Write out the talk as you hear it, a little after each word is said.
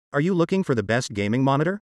Are you looking for the best gaming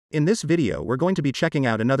monitor? In this video we're going to be checking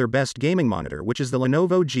out another best gaming monitor, which is the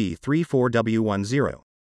Lenovo G34W.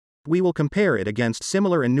 We will compare it against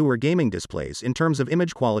similar and newer gaming displays in terms of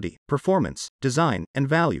image quality, performance, design, and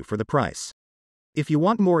value for the price. If you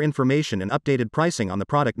want more information and updated pricing on the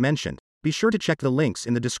product mentioned, be sure to check the links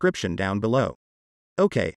in the description down below.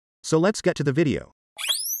 Okay, so let's get to the video.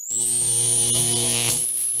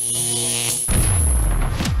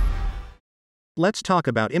 Let's talk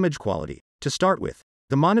about image quality. To start with,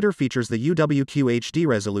 the monitor features the UWQHD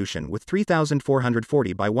resolution with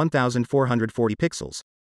 3440 by 1440 pixels.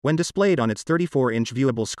 When displayed on its 34-inch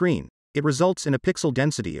viewable screen, it results in a pixel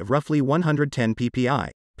density of roughly 110 ppi,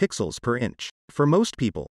 pixels per inch. For most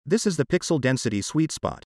people, this is the pixel density sweet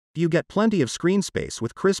spot. You get plenty of screen space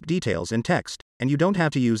with crisp details and text, and you don't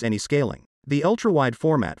have to use any scaling. The UltraWide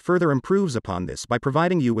format further improves upon this by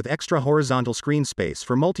providing you with extra horizontal screen space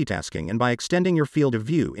for multitasking and by extending your field of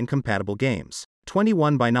view in compatible games.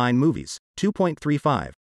 21:9 movies,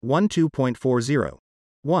 2.35, 2.40.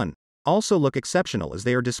 1. Also look exceptional as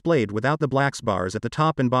they are displayed without the black bars at the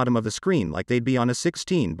top and bottom of the screen like they'd be on a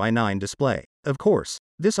 16:9 display. Of course,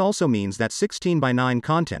 this also means that 16:9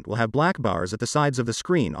 content will have black bars at the sides of the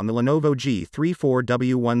screen on the Lenovo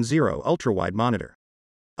G34W UltraWide monitor.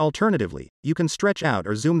 Alternatively, you can stretch out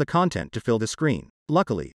or zoom the content to fill the screen.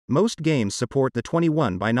 Luckily, most games support the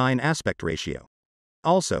 21:9 aspect ratio.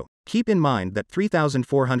 Also, keep in mind that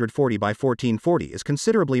 3440 by 1440 is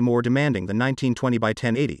considerably more demanding than 1920 by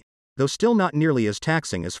 1080, though still not nearly as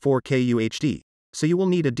taxing as 4K UHD, so you will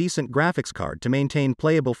need a decent graphics card to maintain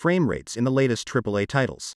playable frame rates in the latest AAA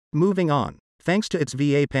titles. Moving on, thanks to its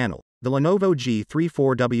VA panel, the Lenovo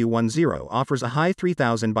G34W offers a high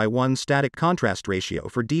 3000 by 1 static contrast ratio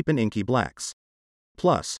for deep and inky blacks.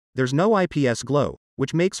 Plus, there's no IPS glow,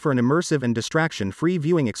 which makes for an immersive and distraction-free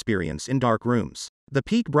viewing experience in dark rooms. The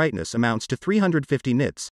peak brightness amounts to 350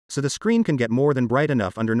 nits, so the screen can get more than bright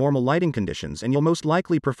enough under normal lighting conditions, and you'll most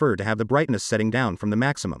likely prefer to have the brightness setting down from the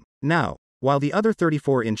maximum. Now, while the other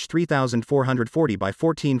 34-inch 3440 by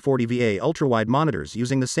 1440 VA ultrawide monitors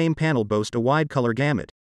using the same panel boast a wide color gamut,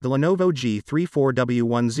 the Lenovo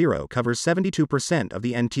G34W covers 72% of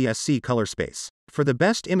the NTSC color space. For the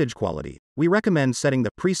best image quality, we recommend setting the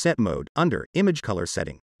preset mode under image color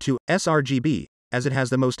setting to sRGB, as it has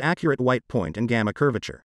the most accurate white point and gamma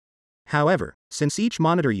curvature. However, since each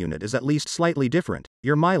monitor unit is at least slightly different,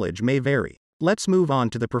 your mileage may vary. Let's move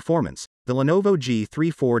on to the performance. The Lenovo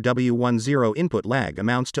G34W input lag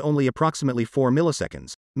amounts to only approximately 4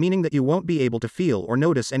 milliseconds, meaning that you won't be able to feel or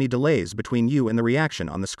notice any delays between you and the reaction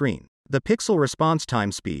on the screen. The pixel response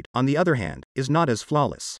time speed, on the other hand, is not as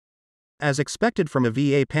flawless. As expected from a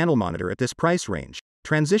VA panel monitor at this price range,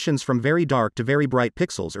 transitions from very dark to very bright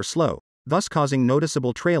pixels are slow, thus causing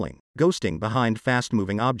noticeable trailing, ghosting behind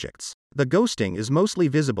fast-moving objects. The ghosting is mostly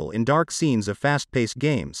visible in dark scenes of fast-paced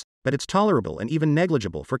games, but it's tolerable and even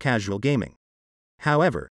negligible for casual gaming.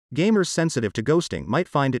 However, gamers sensitive to ghosting might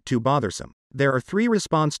find it too bothersome. There are 3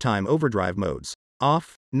 response time overdrive modes: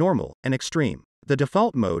 off, normal, and extreme. The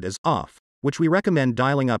default mode is off, which we recommend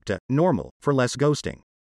dialing up to normal for less ghosting.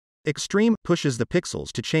 Extreme pushes the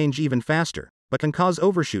pixels to change even faster, but can cause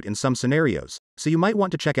overshoot in some scenarios, so you might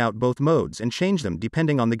want to check out both modes and change them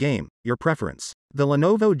depending on the game, your preference. The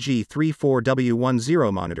Lenovo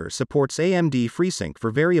G34W monitor supports AMD FreeSync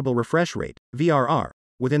for variable refresh rate, VRR,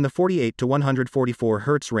 within the 48 to 144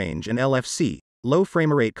 Hz range, and LFC, low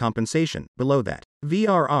frame rate compensation, below that.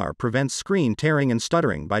 VRR prevents screen tearing and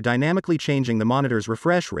stuttering by dynamically changing the monitor's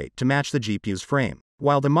refresh rate to match the GPU's frame.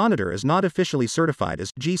 While the monitor is not officially certified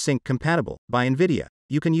as G-Sync compatible by NVIDIA,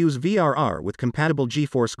 you can use VRR with compatible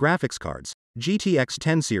GeForce graphics cards, GTX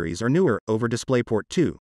 10 series or newer, over DisplayPort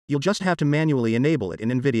 2. You'll just have to manually enable it in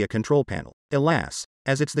NVIDIA Control Panel. Alas,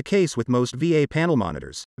 as it's the case with most VA panel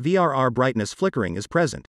monitors, VRR brightness flickering is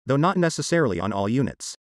present, though not necessarily on all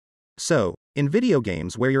units. So, in video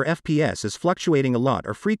games where your FPS is fluctuating a lot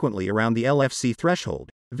or frequently around the LFC threshold,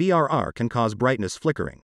 VRR can cause brightness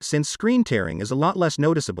flickering. Since screen tearing is a lot less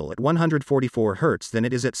noticeable at 144 Hz than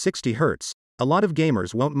it is at 60 Hz, a lot of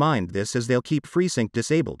gamers won't mind this as they'll keep FreeSync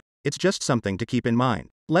disabled. It's just something to keep in mind.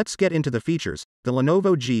 Let's get into the features. The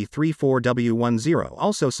Lenovo G34W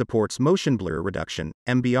also supports motion blur reduction,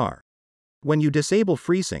 MBR. When you disable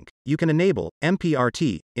FreeSync, you can enable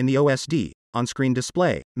MPRT in the OSD, on-screen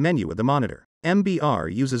display, menu of the monitor.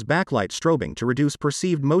 MBR uses backlight strobing to reduce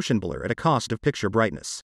perceived motion blur at a cost of picture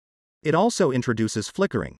brightness. It also introduces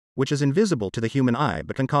flickering, which is invisible to the human eye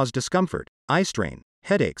but can cause discomfort, eye strain,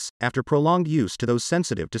 headaches, after prolonged use to those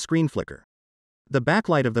sensitive to screen flicker. The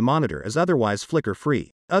backlight of the monitor is otherwise flicker-free.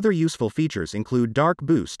 Other useful features include dark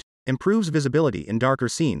boost, improves visibility in darker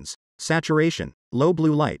scenes, saturation, low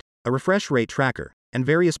blue light, a refresh rate tracker, and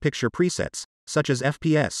various picture presets, such as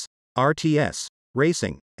FPS, RTS,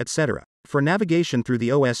 racing, etc. For navigation through the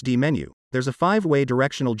OSD menu, there's a 5-way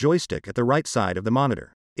directional joystick at the right side of the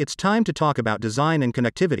monitor. It's time to talk about design and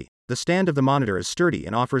connectivity. The stand of the monitor is sturdy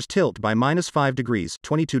and offers tilt by -5 degrees,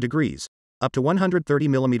 22 degrees, up to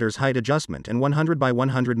 130mm height adjustment and 100 by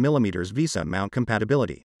 100mm VESA mount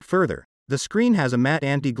compatibility. Further, the screen has a matte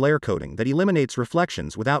anti-glare coating that eliminates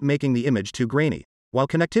reflections without making the image too grainy, while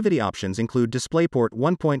connectivity options include DisplayPort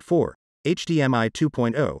 1.4, HDMI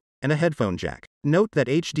 2.0, and a headphone jack. Note that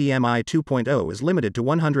HDMI 2.0 is limited to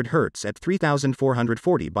 100 Hz at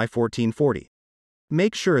 3440 by 1440.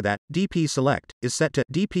 Make sure that DP Select is set to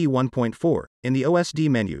DP 1.4 in the OSD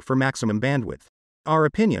menu for maximum bandwidth. Our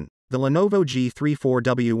opinion, the Lenovo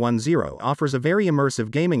G34W offers a very immersive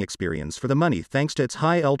gaming experience for the money thanks to its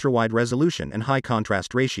high ultra-wide resolution and high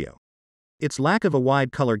contrast ratio. Its lack of a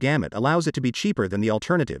wide color gamut allows it to be cheaper than the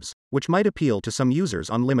alternatives, which might appeal to some users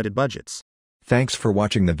on limited budgets. Thanks for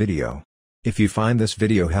watching the video. If you find this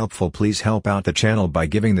video helpful, please help out the channel by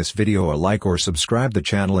giving this video a like or subscribe the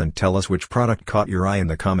channel and tell us which product caught your eye in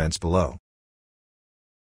the comments below.